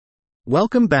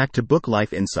Welcome back to Book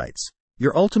Life Insights,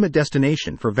 your ultimate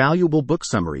destination for valuable book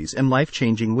summaries and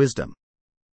life-changing wisdom.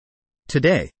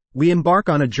 Today, we embark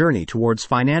on a journey towards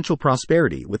financial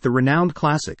prosperity with the renowned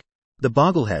classic, The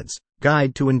Bogleheads,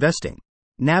 Guide to Investing,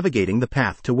 Navigating the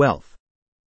Path to Wealth.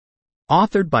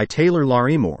 Authored by Taylor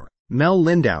Larimore, Mel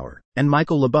Lindauer, and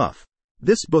Michael LeBoeuf,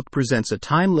 this book presents a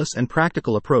timeless and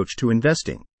practical approach to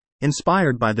investing,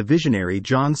 inspired by the visionary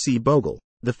John C. Bogle,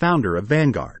 the founder of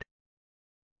Vanguard.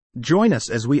 Join us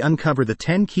as we uncover the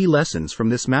 10 key lessons from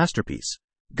this masterpiece,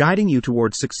 guiding you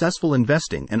towards successful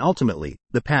investing and ultimately,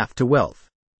 the path to wealth.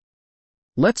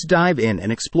 Let's dive in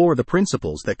and explore the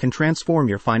principles that can transform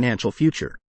your financial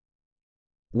future.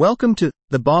 Welcome to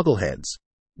The Bogleheads,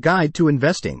 Guide to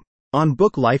Investing, on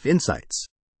Book Life Insights.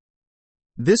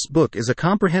 This book is a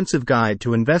comprehensive guide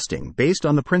to investing based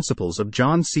on the principles of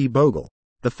John C. Bogle,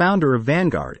 the founder of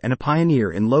Vanguard and a pioneer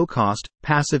in low-cost,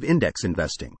 passive index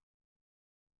investing.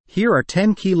 Here are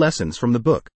 10 key lessons from the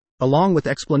book, along with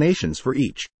explanations for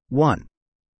each. 1.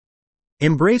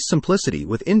 Embrace simplicity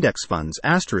with index funds.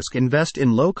 Invest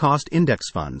in low-cost index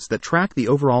funds that track the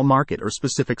overall market or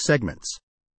specific segments.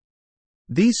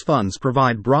 These funds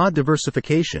provide broad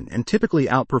diversification and typically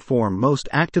outperform most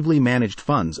actively managed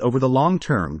funds over the long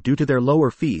term due to their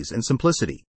lower fees and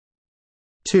simplicity.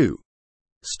 2.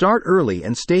 Start early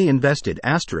and stay invested.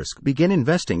 Begin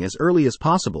investing as early as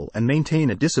possible and maintain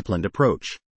a disciplined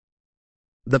approach.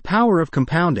 The power of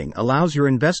compounding allows your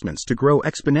investments to grow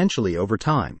exponentially over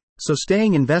time, so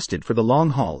staying invested for the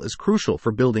long haul is crucial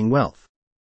for building wealth.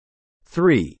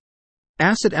 3.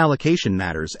 Asset allocation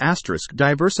matters.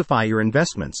 Diversify your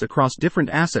investments across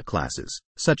different asset classes,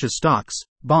 such as stocks,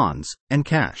 bonds, and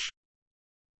cash.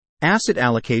 Asset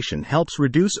allocation helps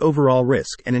reduce overall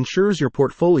risk and ensures your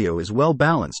portfolio is well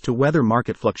balanced to weather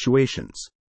market fluctuations.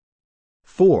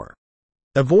 4.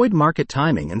 Avoid market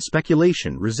timing and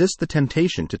speculation. Resist the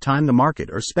temptation to time the market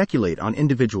or speculate on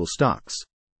individual stocks.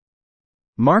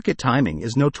 Market timing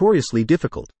is notoriously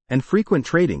difficult, and frequent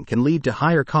trading can lead to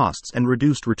higher costs and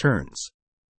reduced returns.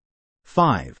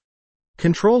 5.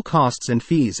 Control costs and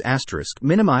fees.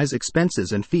 Minimize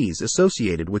expenses and fees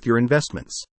associated with your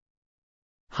investments.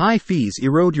 High fees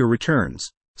erode your returns,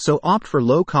 so opt for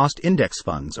low-cost index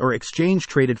funds or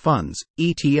exchange-traded funds,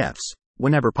 ETFs,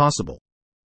 whenever possible.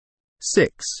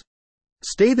 6.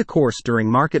 Stay the course during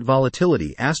market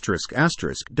volatility.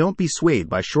 Don't be swayed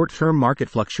by short-term market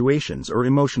fluctuations or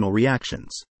emotional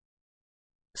reactions.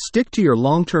 Stick to your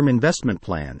long-term investment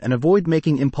plan and avoid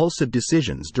making impulsive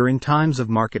decisions during times of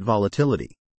market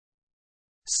volatility.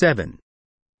 7.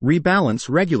 Rebalance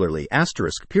regularly.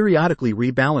 Periodically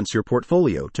rebalance your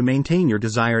portfolio to maintain your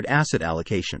desired asset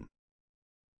allocation.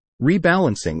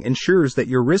 Rebalancing ensures that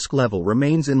your risk level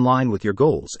remains in line with your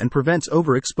goals and prevents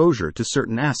overexposure to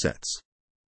certain assets.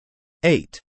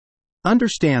 8.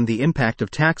 Understand the impact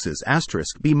of taxes.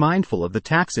 Be mindful of the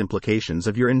tax implications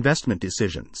of your investment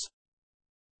decisions.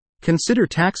 Consider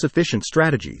tax-efficient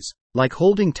strategies, like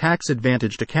holding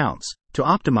tax-advantaged accounts, to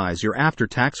optimize your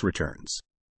after-tax returns.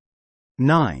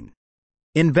 9.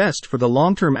 Invest for the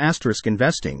long term.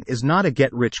 Investing is not a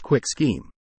get-rich-quick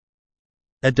scheme.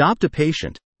 Adopt a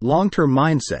patient, long-term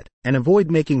mindset, and avoid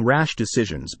making rash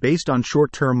decisions based on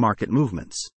short-term market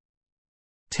movements.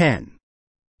 10.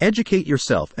 Educate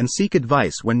yourself and seek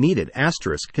advice when needed.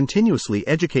 Continuously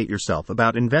educate yourself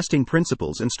about investing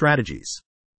principles and strategies.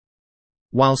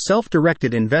 While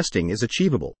self-directed investing is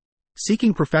achievable,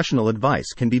 seeking professional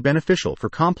advice can be beneficial for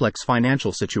complex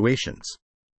financial situations.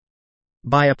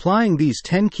 By applying these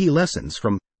 10 key lessons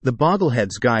from The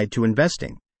Bogleheads Guide to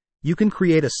Investing, you can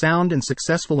create a sound and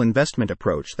successful investment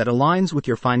approach that aligns with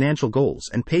your financial goals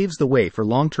and paves the way for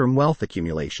long-term wealth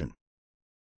accumulation.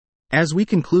 As we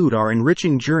conclude our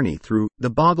enriching journey through The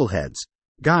Bogleheads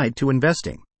Guide to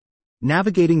Investing,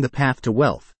 Navigating the Path to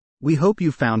Wealth, we hope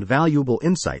you found valuable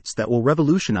insights that will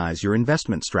revolutionize your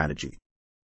investment strategy.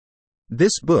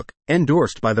 This book,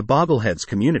 endorsed by the Bogleheads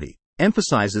community,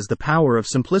 emphasizes the power of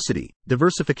simplicity,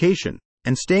 diversification,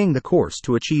 and staying the course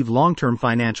to achieve long-term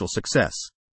financial success.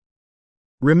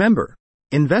 Remember,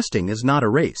 investing is not a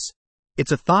race.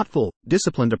 It's a thoughtful,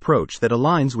 disciplined approach that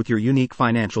aligns with your unique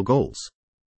financial goals.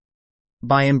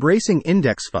 By embracing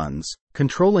index funds,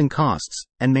 controlling costs,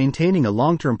 and maintaining a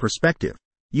long-term perspective,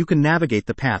 you can navigate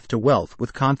the path to wealth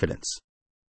with confidence.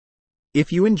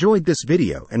 If you enjoyed this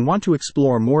video and want to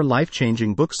explore more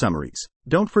life-changing book summaries,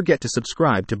 don't forget to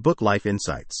subscribe to Book Life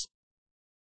Insights.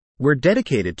 We're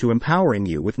dedicated to empowering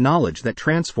you with knowledge that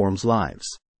transforms lives.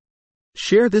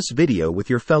 Share this video with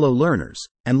your fellow learners,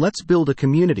 and let's build a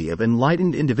community of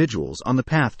enlightened individuals on the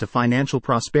path to financial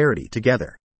prosperity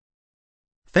together.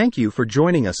 Thank you for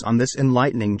joining us on this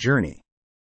enlightening journey.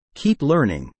 Keep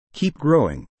learning, keep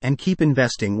growing, and keep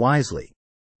investing wisely.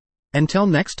 Until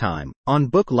next time, on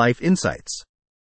Book Life Insights.